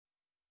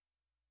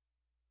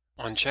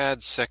On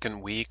Chad's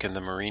second week in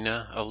the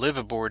marina, a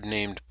liveaboard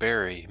named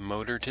Barry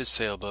motored his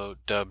sailboat,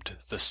 dubbed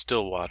the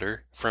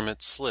Stillwater, from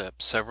its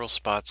slip several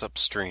spots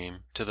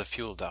upstream to the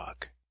fuel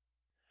dock.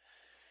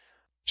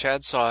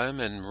 Chad saw him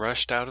and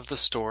rushed out of the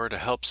store to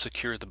help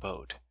secure the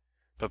boat.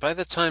 But by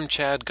the time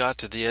Chad got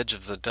to the edge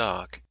of the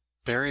dock,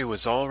 Barry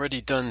was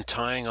already done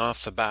tying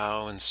off the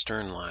bow and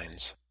stern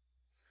lines.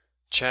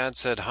 Chad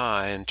said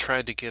hi and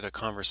tried to get a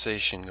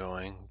conversation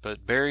going,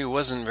 but Barry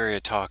wasn't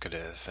very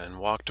talkative and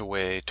walked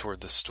away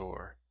toward the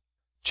store.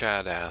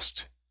 Chad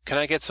asked, "Can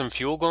I get some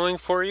fuel going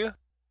for you?"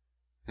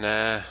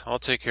 "Nah, I'll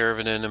take care of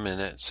it in a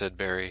minute," said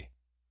Barry.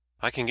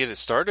 "I can get it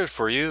started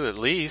for you, at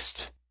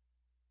least."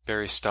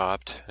 Barry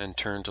stopped and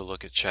turned to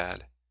look at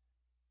Chad.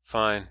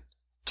 "Fine,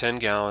 10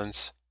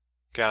 gallons,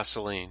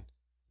 gasoline,"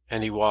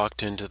 and he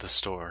walked into the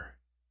store.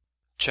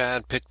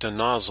 Chad picked a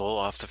nozzle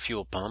off the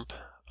fuel pump,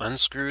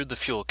 unscrewed the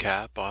fuel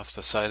cap off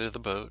the side of the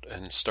boat,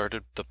 and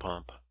started the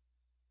pump.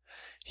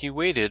 He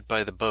waited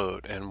by the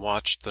boat and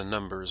watched the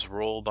numbers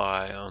roll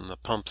by on the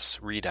pump's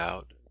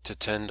readout to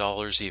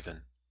 $10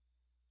 even.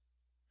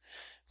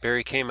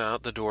 Barry came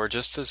out the door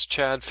just as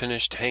Chad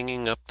finished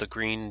hanging up the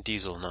green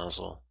diesel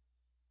nozzle.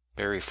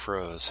 Barry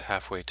froze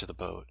halfway to the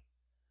boat.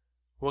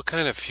 "What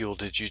kind of fuel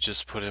did you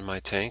just put in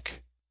my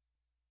tank?"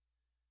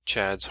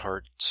 Chad's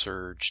heart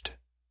surged.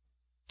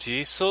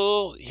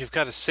 "Diesel? You've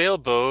got a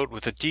sailboat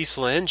with a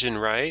diesel engine,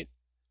 right?"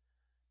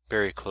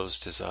 Barry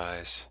closed his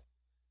eyes.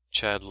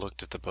 Chad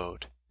looked at the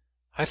boat.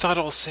 "I thought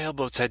all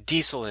sailboats had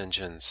diesel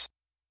engines."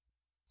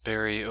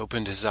 Barry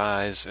opened his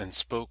eyes and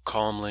spoke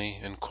calmly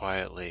and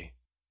quietly.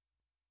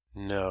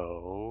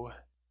 "No,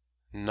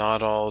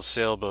 not all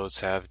sailboats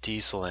have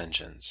diesel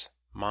engines.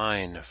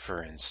 Mine,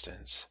 for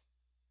instance."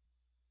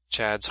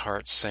 Chad's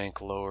heart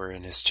sank lower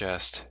in his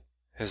chest.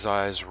 His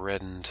eyes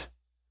reddened.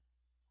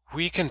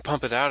 "We can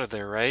pump it out of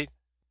there, right?"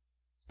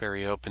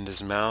 Barry opened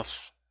his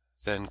mouth,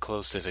 then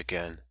closed it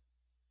again.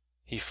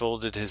 He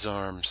folded his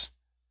arms.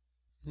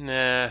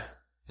 "Nah,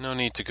 no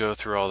need to go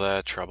through all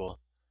that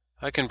trouble.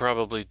 I can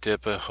probably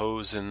dip a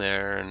hose in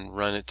there and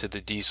run it to the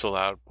diesel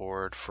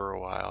outboard for a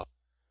while.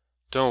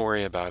 Don't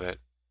worry about it.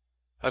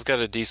 I've got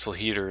a diesel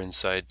heater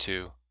inside,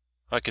 too.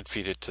 I could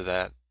feed it to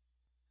that."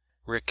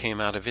 Rick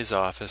came out of his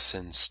office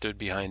and stood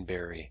behind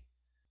Barry.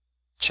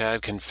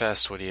 Chad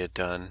confessed what he had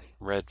done,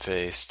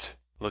 red-faced,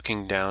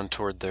 looking down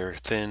toward their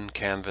thin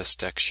canvas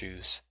deck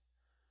shoes.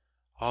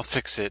 "I'll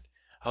fix it.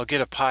 I'll get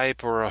a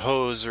pipe or a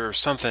hose or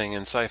something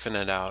and siphon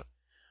it out.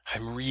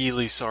 I'm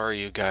really sorry,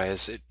 you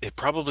guys. It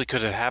probably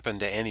could have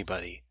happened to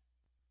anybody."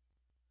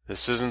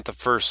 "This isn't the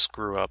first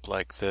screw-up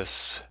like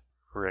this,"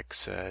 Rick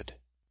said.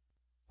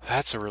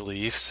 "That's a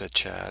relief," said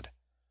Chad.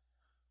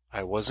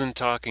 "I wasn't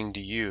talking to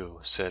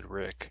you," said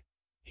Rick.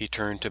 He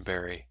turned to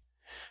Barry.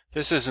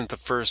 "This isn't the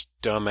first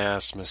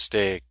dumbass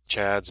mistake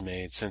Chad's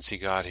made since he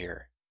got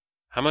here.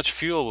 How much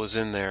fuel was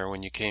in there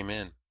when you came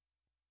in?"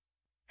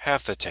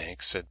 "Half the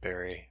tank," said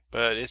Barry,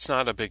 "but it's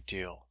not a big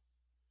deal."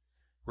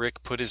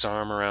 Rick put his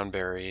arm around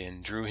Barry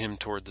and drew him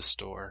toward the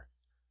store.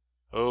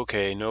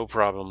 "Okay, no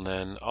problem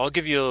then. I'll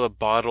give you a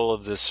bottle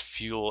of this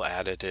fuel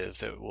additive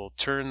that will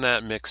turn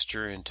that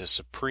mixture into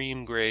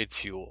supreme-grade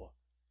fuel.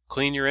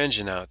 Clean your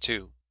engine out,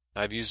 too.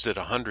 I've used it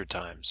 100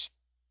 times.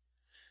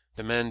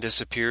 The men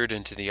disappeared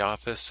into the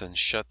office and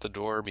shut the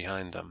door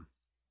behind them.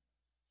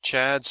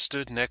 Chad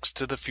stood next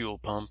to the fuel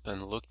pump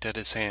and looked at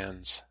his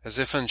hands, as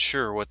if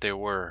unsure what they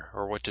were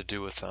or what to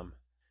do with them.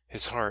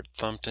 His heart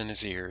thumped in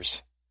his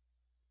ears.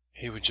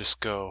 He would just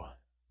go.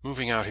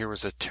 Moving out here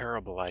was a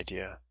terrible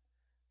idea.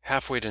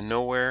 Halfway to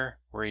nowhere,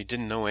 where he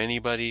didn't know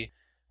anybody,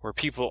 where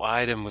people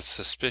eyed him with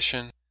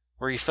suspicion,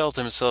 where he felt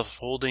himself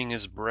holding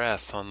his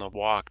breath on the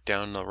walk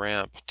down the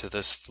ramp to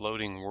this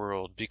floating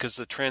world because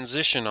the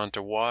transition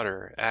onto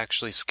water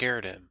actually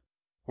scared him,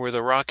 where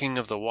the rocking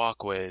of the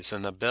walkways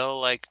and the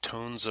bell-like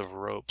tones of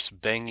ropes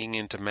banging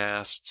into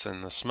masts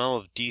and the smell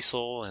of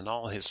diesel and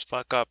all his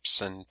fuck-ups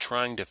and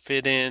trying to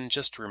fit in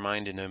just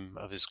reminded him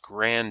of his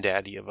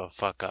granddaddy of a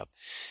fuck-up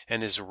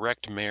and his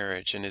wrecked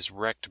marriage and his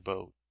wrecked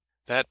boat,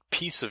 that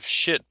piece of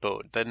shit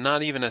boat that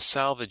not even a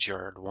salvage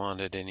yard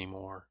wanted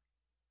anymore,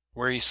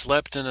 where he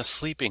slept in a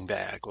sleeping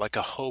bag like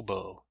a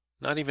hobo,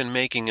 not even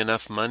making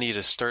enough money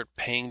to start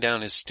paying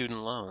down his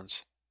student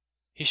loans.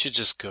 He should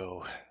just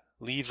go.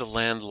 Leave the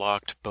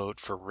landlocked boat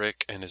for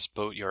Rick and his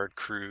boatyard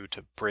crew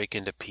to break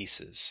into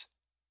pieces.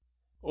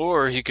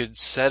 Or he could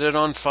set it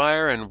on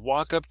fire and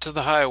walk up to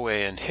the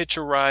highway and hitch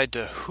a ride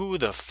to who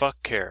the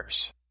fuck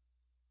cares.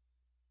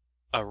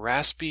 A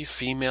raspy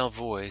female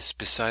voice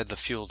beside the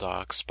fuel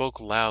dock spoke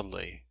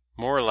loudly,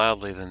 more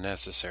loudly than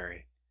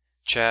necessary.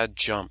 Chad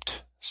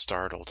jumped,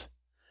 startled.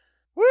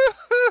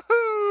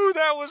 "Woo-hoo-hoo!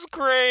 That was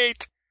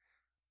great!"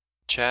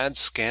 Chad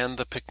scanned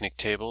the picnic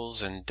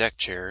tables and deck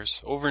chairs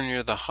over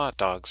near the hot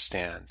dog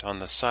stand on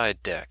the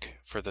side deck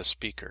for the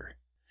speaker.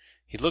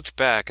 He looked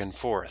back and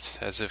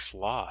forth as if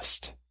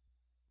lost.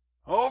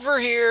 "Over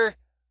here!"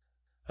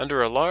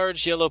 Under a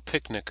large yellow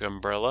picnic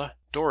umbrella,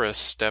 Doris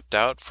stepped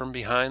out from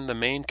behind the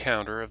main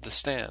counter of the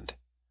stand.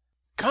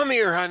 "Come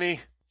here,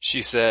 honey,"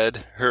 she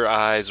said, her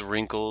eyes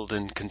wrinkled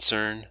in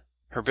concern.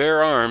 Her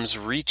bare arms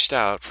reached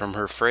out from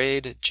her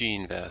frayed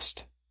jean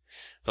vest.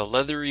 The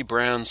leathery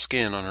brown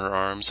skin on her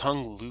arms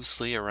hung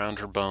loosely around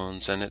her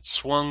bones, and it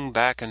swung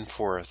back and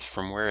forth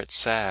from where it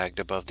sagged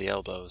above the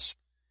elbows.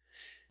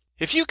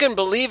 "If you can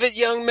believe it,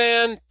 young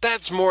man,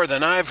 that's more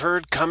than I've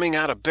heard coming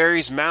out of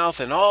Barry's mouth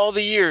in all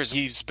the years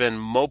he's been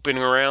moping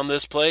around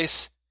this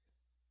place."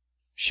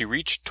 She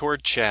reached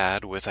toward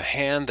Chad with a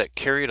hand that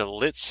carried a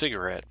lit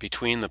cigarette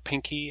between the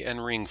pinky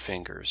and ring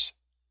fingers.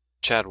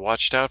 Chad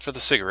watched out for the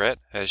cigarette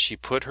as she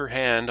put her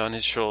hand on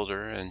his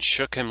shoulder and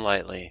shook him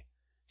lightly.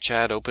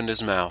 Chad opened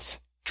his mouth,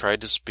 tried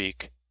to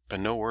speak,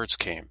 but no words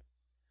came.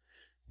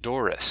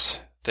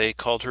 Doris, they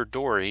called her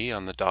Dory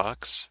on the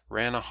docks,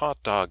 ran a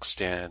hot dog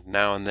stand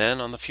now and then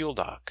on the fuel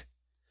dock.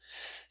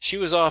 She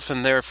was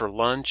often there for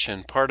lunch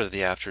and part of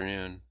the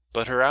afternoon,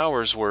 but her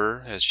hours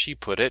were, as she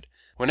put it,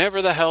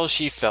 whenever the hell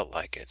she felt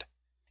like it,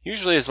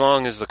 usually as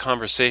long as the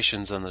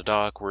conversations on the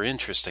dock were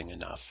interesting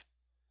enough.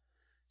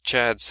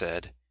 Chad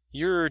said,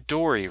 "You're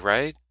Dory,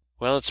 right?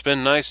 Well, it's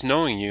been nice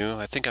knowing you.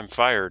 I think I'm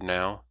fired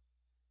now."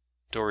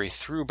 Dory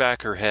threw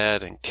back her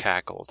head and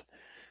cackled.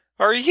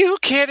 "Are you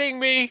kidding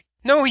me?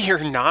 No, you're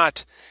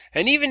not.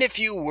 And even if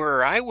you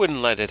were, I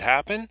wouldn't let it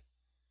happen."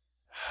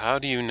 "How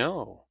do you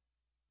know?"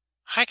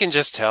 "I can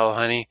just tell,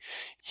 honey.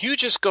 You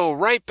just go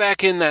right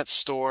back in that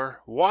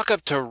store, walk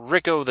up to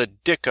Ricco the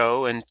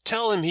Dicko, and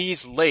tell him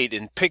he's late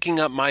in picking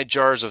up my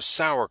jars of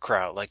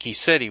sauerkraut like he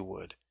said he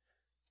would.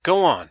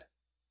 Go on."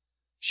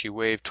 She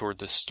waved toward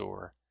the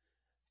store.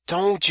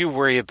 "Don't you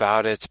worry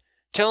about it.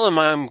 Tell him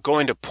I'm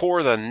going to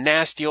pour the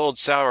nasty old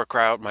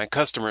sauerkraut my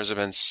customers have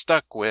been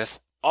stuck with,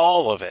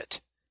 all of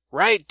it,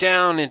 right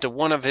down into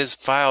one of his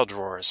file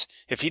drawers,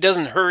 if he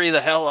doesn't hurry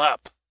the hell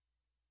up."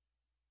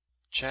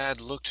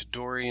 Chad looked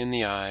Dory in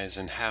the eyes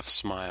and half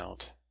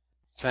smiled.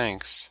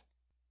 "Thanks."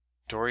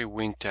 Dory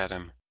winked at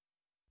him.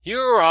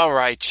 "You're all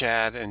right,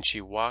 Chad," and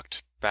she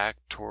walked back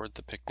toward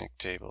the picnic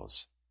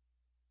tables.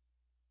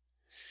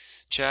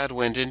 Chad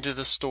went into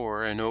the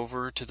store and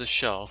over to the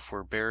shelf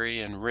where Barry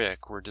and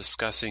Rick were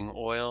discussing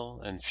oil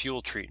and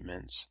fuel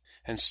treatments,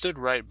 and stood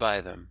right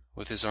by them,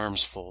 with his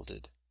arms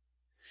folded.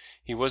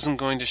 He wasn't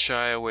going to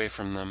shy away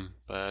from them,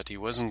 but he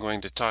wasn't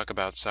going to talk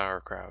about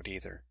sauerkraut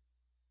either.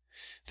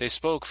 They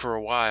spoke for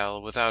a while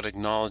without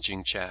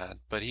acknowledging Chad,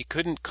 but he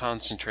couldn't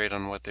concentrate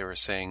on what they were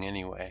saying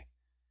anyway.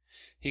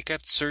 He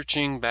kept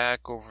searching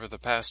back over the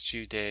past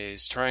few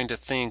days, trying to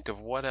think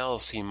of what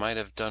else he might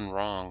have done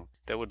wrong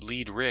that would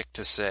lead Rick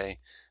to say,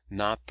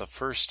 "Not the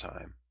first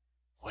time."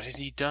 What had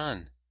he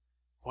done?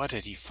 What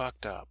had he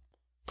fucked up?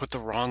 Put the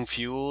wrong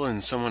fuel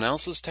in someone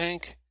else's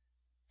tank?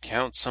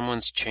 Count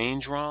someone's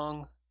change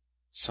wrong?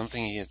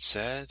 Something he had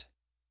said?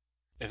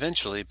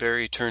 Eventually,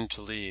 Barry turned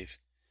to leave.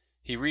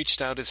 He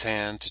reached out his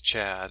hand to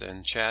Chad,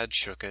 and Chad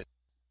shook it.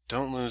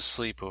 "Don't lose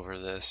sleep over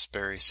this,"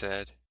 Barry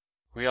said.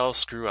 "We all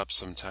screw up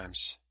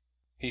sometimes."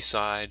 He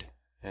sighed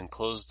and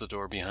closed the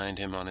door behind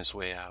him on his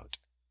way out.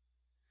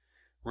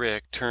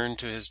 Rick turned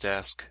to his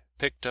desk,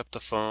 picked up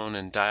the phone,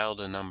 and dialed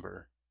a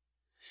number.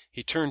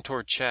 He turned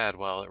toward Chad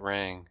while it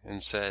rang,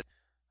 and said,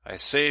 "I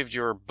saved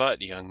your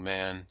butt, young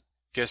man.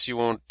 Guess you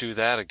won't do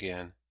that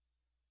again."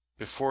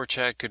 Before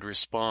Chad could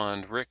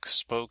respond, Rick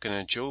spoke in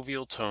a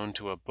jovial tone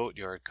to a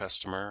boatyard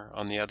customer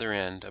on the other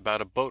end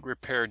about a boat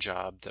repair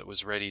job that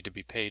was ready to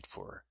be paid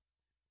for.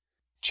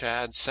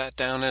 Chad sat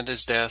down at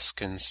his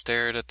desk and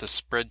stared at the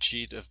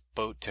spreadsheet of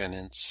boat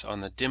tenants on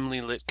the dimly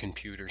lit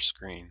computer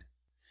screen.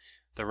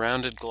 The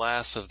rounded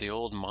glass of the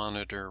old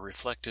monitor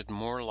reflected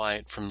more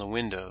light from the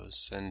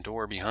windows and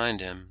door behind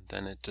him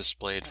than it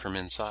displayed from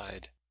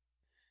inside.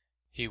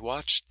 He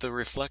watched the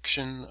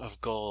reflection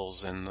of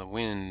gulls and the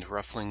wind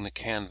ruffling the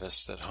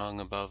canvas that hung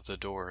above the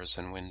doors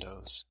and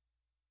windows.